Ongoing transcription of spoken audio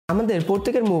আমাদের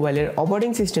প্রত্যেকের মোবাইলের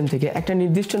অপারেটিং সিস্টেম থেকে একটা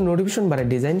নির্দিষ্ট নোটিফিকেশন বারের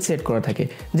ডিজাইন সেট করা থাকে,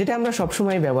 যেটা আমরা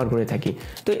সবসময় ব্যবহার করে থাকি।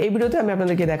 তো এই ভিডিওতে আমি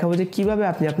আপনাদেরকে দেখাবো যে কিভাবে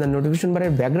আপনি আপনার নোটিফিকেশন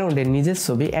বারের ব্যাকগ্রাউন্ডে নিজের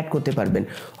ছবি অ্যাড করতে পারবেন,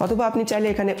 অথবা আপনি চাইলে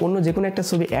এখানে অন্য যে কোনো একটা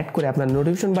ছবি অ্যাড করে আপনার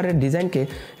নোটিফিকেশন বারের ডিজাইনকে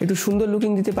একটু সুন্দর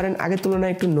লুকিং দিতে পারেন, আগের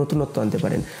তুলনায় একটু নতুনত্ব আনতে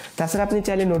পারেন। তাছাড়া আপনি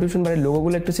চাইলে নোটিফিকেশন বারের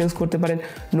লোগোগুলো একটু চেঞ্জ করতে পারেন,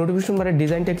 নোটিফিকেশন বারের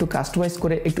ডিজাইনটা একটু কাস্টমাইজ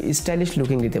করে একটু স্টাইলিশ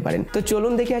লুকিং দিতে পারেন। তো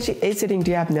চলুন দেখে আসি এই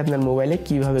সেটিংটি আপনি আপনার মোবাইলে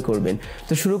কিভাবে করবেন।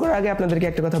 তো শুরু করার আগে আপনাদেরকে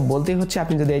একটা কথা বলতেই হচ্ছে,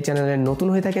 আপনি যদি এই চ্যানেলে নতুন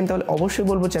হয়ে থাকেন তাহলে অবশ্যই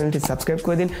বলবো চ্যানেলটি সাবস্ক্রাইব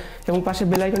করে দিন এবং পাশে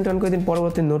বেল আইকনটি অন করে দিন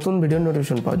পরবর্তী নতুন ভিডিওর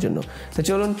নোটিফিকেশন পাওয়ার জন্য। তো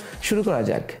চলুন শুরু করা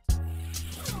যাক।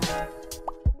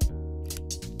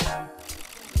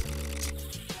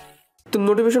 তো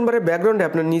নোটিফিকেশন বারের ব্যাকগ্রাউন্ডে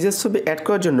আপনার নিজের ছবি অ্যাড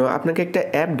করার জন্য আপনাকে একটা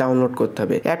অ্যাপ ডাউনলোড করতে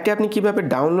হবে। অ্যাপটি আপনি কিভাবে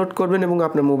ডাউনলোড করবেন এবং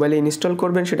আপনার মোবাইলে ইনস্টল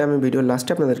করবেন সেটা আমি ভিডিওর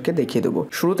লাস্টে আপনাদেরকে দেখিয়ে দেবো।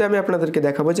 শুরুতে আমি আপনাদেরকে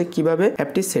দেখাবো যে কিভাবে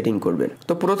অ্যাপটি সেটিং করবেন।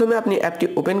 তো প্রথমে আপনি অ্যাপটি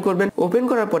ওপেন করবেন। ওপেন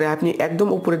করার পরে আপনি একদম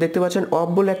উপরে দেখতে পাচ্ছেন অফ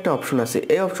বলে একটা অপশন আছে,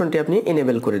 এই অপশনটি আপনি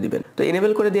এনেবল করে দিবেন। তো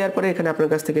এনেবল করে দেওয়ার পরে এখানে আপনার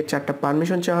কাছ থেকে 4টা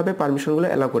পারমিশন চাওয়া হবে, পারমিশনগুলো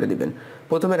অ্যালাউ করে দিবেন।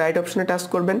 প্রথমে রাইট অপশনে টাচ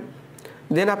করবেন,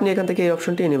 দেন আপনি এখান থেকে এই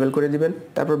অপশনটি এনেবল করে দিবেন,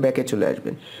 তারপর ব্যাকে চলে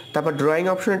আসবেন। তারপর ড্রয়িং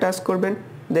অপশনে টাচ করবেন,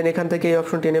 দেন এখান থেকে এই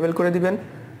অপশনটি এনেবল করে দিবেন,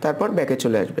 তারপর ব্যাকে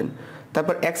চলে আসবেন।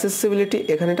 তারপর অ্যাক্সেসিবিলিটি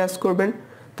এখানে টাচ করবেন,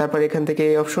 তারপর এখান থেকে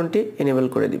এই অপশনটি এনেবল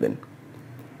করে দিবেন,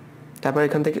 তারপর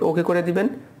এখান থেকে ওকে করে দিবেন,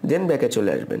 দেন ব্যাকে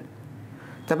চলে আসবেন।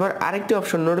 তারপর আরেকটি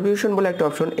অপশন নোটিফিকেশন বলে একটা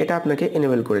অপশন, এটা আপনাকে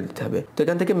এনেবল করে দিতে হবে। তো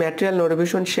এখান থেকে ম্যাটেরিয়াল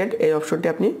নোটিফিকেশন শেড এই অপশনটি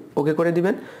আপনি ওকে করে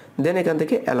দিবেন, দেন এখান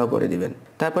থেকে অ্যালাউ করে দিবেন,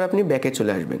 তারপর আপনি ব্যাকে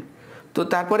চলে আসবেন। তো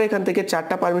তারপরে এখান থেকে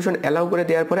 4টা পারমিশন অ্যালাউ করে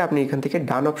দেওয়ার পরে আপনি এখান থেকে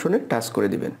ডান অপশনে টাচ করে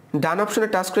দিবেন। ডান অপশনে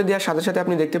টাচ করে দেওয়ার সাথে সাথে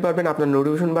আপনি দেখতে পারবেন আপনার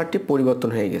নোটিফিকেশন বারটি পরিবর্তন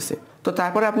হয়ে গেছে। তো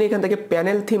তারপরে আপনি এখান থেকে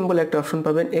প্যানেল থিম বলে একটা অপশন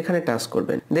পাবেন, এখানে টাচ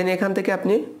করবেন। দেন এখান থেকে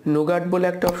আপনি নোগাট বলে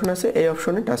একটা অপশন আছে, এই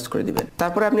অপশনে টাচ করে দিবেন।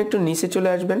 তারপরে আপনি একটু নিচে চলে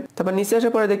আসবেন। তারপর নিচে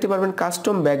আসার পরে দেখতে পারবেন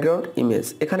কাস্টম ব্যাকগ্রাউন্ড ইমেজ,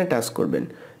 এখানে টাচ করবেন।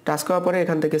 টাচ করার পরে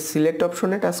এখান থেকে সিলেক্ট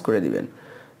অপশনে টাচ করে দিবেন।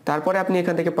 তারপরে আপনি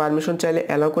এখান থেকে পারমিশন চাইলে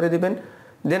অ্যালাউ করে দিবেন।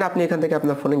 দেন আপনি এখান থেকে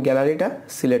আপনার ফোনের গ্যালারিটা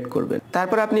সিলেক্ট করবেন।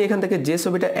 তারপর আপনি এখান থেকে যে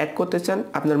ছবিটা অ্যাড করতে চান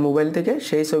আপনার মোবাইল থেকে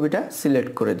সেই ছবিটা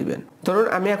সিলেক্ট করে দিবেন। ধরুন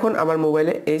আমি এখন আমার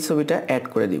মোবাইলে এই ছবিটা অ্যাড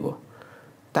করে দিব।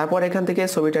 তারপর এখান থেকে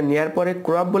ছবিটা নেওয়ার পরে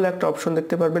ক্রপ বলে একটা অপশন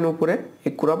দেখতে পারবেন উপরে,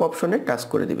 এই ক্রপ অপশনে টাচ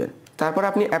করে দিবেন। তারপর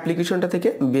আপনি অ্যাপ্লিকেশনটা থেকে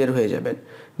বের হয়ে যাবেন।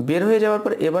 বের হয়ে যাওয়ার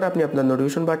পর এবার আপনি আপনার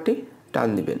নোটিফিকেশন বারটি টান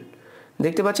দিবেন।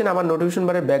 দেখতে পাচ্ছেন আমার নোটিফিকেশন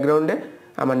বারের ব্যাকগ্রাউন্ডে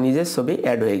আমার নিজের ছবি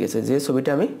অ্যাড হয়ে গেছে, যে ছবিটা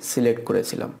আমি সিলেক্ট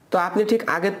করেছিলাম। তো আপনি ঠিক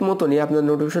আগের মতনই আপনার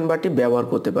নোটিফিকেশন বারটি ব্যবহার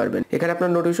করতে পারবেন। এখানে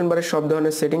আপনার নোটিফিকেশন বারের সব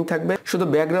ধরনের সেটিং থাকবে, শুধু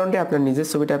ব্যাকগ্রাউন্ডে আপনার নিজের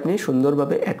ছবিটা আপনি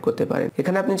সুন্দরভাবে অ্যাড করতে পারেন।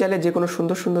 এখানে আপনি চাইলে যে কোনো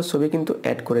সুন্দর সুন্দর ছবি কিন্তু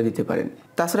অ্যাড করে দিতে পারেন।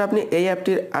 তাছাড়া আপনি এই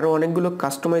অ্যাপটির আরও অনেকগুলো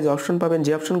কাস্টমাইজ অপশন পাবেন,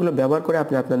 যে অপশনগুলো ব্যবহার করে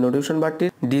আপনি আপনার নোটিফিকেশন বারটির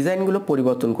ডিজাইনগুলো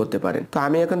পরিবর্তন করতে পারেন। তো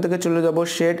আমি এখান থেকে চলে যাব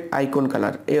শেড আইকন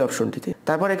কালার এই অপশনটিতে।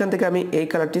 তারপর এখান থেকে আমি এই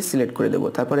কালারটি সিলেক্ট করে দেবো।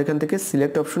 তারপর এখান থেকে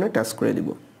সিলেক্ট অপশনে টাচ করে দিব।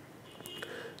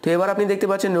 তো এবার আপনি দেখতে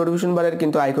পাচ্ছেন নোটিফিকেশন বারের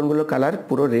কিন্তু আইকনগুলোর কালার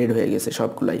পুরো রেড হয়ে গেছে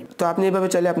সবগুলাই। তো আপনি এভাবে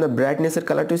চাইলে আপনার ব্রাইটনেসের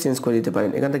কালারটিও চেঞ্জ করে দিতে পারেন।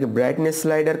 এখান থেকে ব্রাইটনেস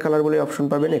স্লাইডার কালার বলে অপশন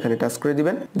পাবেন, এখানে টাচ করে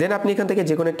দিবেন। দেন আপনি এখান থেকে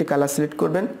যে কোনো একটি কালার সিলেক্ট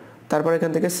করবেন, তারপর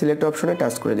এখান থেকে সিলেক্ট অপশনে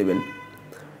টাচ করে দিবেন।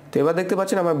 তো এবার দেখতে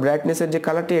পাচ্ছেন আমার ব্রাইটনেসের যে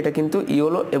কালারটি এটা কিন্তু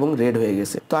ইয়েলো এবং রেড হয়ে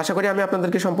গেছে। তো আশা করি আমি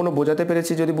আপনাদেরকে সম্পূর্ণ বোঝাতে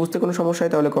পেরেছি। যদি বুঝতে কোনো সমস্যা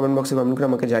হয় তাহলে কমেন্ট বক্সে কমেন্ট করে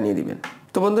আমাকে জানিয়ে দিবেন।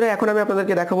 তো বন্ধুরা এখন আমি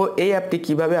আপনাদেরকে দেখাবো এই অ্যাপটি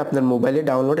কিভাবে আপনার মোবাইলে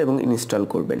ডাউনলোড এবং ইনস্টল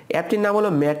করবেন। অ্যাপটির নাম হলো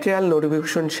ম্যাটেরিয়াল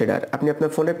নোটিফিকেশন শেডার। আপনি আপনার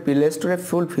ফোনে প্লে স্টোরে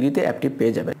ফুল ফ্রিতে অ্যাপটি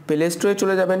পেয়ে যাবেন। প্লে স্টোরে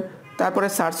চলে যাবেন, তারপরে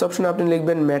সার্চ অপশনে আপনি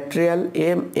লিখবেন ম্যাটেরিয়াল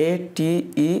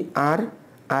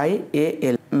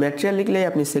MATERIAL ম্যাটেরিয়াল লিখলেই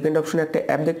আপনি সেকেন্ড অপশনে একটা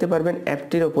অ্যাপ দেখতে পারবেন,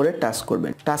 অ্যাপটির উপরে টাচ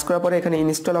করবেন। টাচ করার পরে এখানে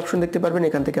ইনস্টল অপশন দেখতে পারবেন,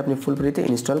 এখান থেকে আপনি ফুল ফ্রিতে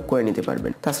ইনস্টল করে নিতে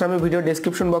পারবেন। তাছাড়া আমি ভিডিও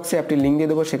ডেসক্রিপশন বক্সে অ্যাপটির লিঙ্ক দিয়ে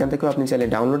দেবো, সেখান থেকেও আপনি চাইলে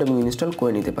ডাউনলোড এবং ইনস্টল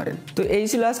করে নিতে পারেন। তো এই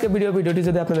ছিল আজকে ভিডিওটি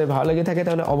যদি আপনাদের ভালো লেগে থাকে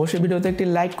তাহলে অবশ্যই ভিডিওতে একটি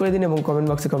লাইক করে দিন এবং কমেন্ট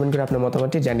বক্সে কমেন্ট করে আপনার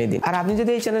মতামতটি জানিয়ে দিন। আর আপনি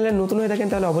যদি এই চ্যানেলে নতুন হয়ে থাকেন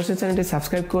তাহলে অবশ্যই চ্যানেলটি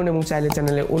সাবস্ক্রাইব করুন এবং চাইলে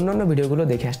চ্যানেলে অন্যান্য ভিডিওগুলো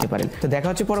দেখে আসতে পারেন। তো দেখা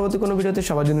হচ্ছে পরবর্তী কোনো ভিডিওতে।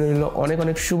 সবার জন্য রইল অনেক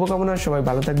অনেক শুভকামনা। সবাই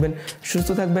ভালো থাকবেন, সুস্থ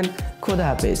থাকবেন। খোদা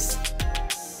হাফেজ।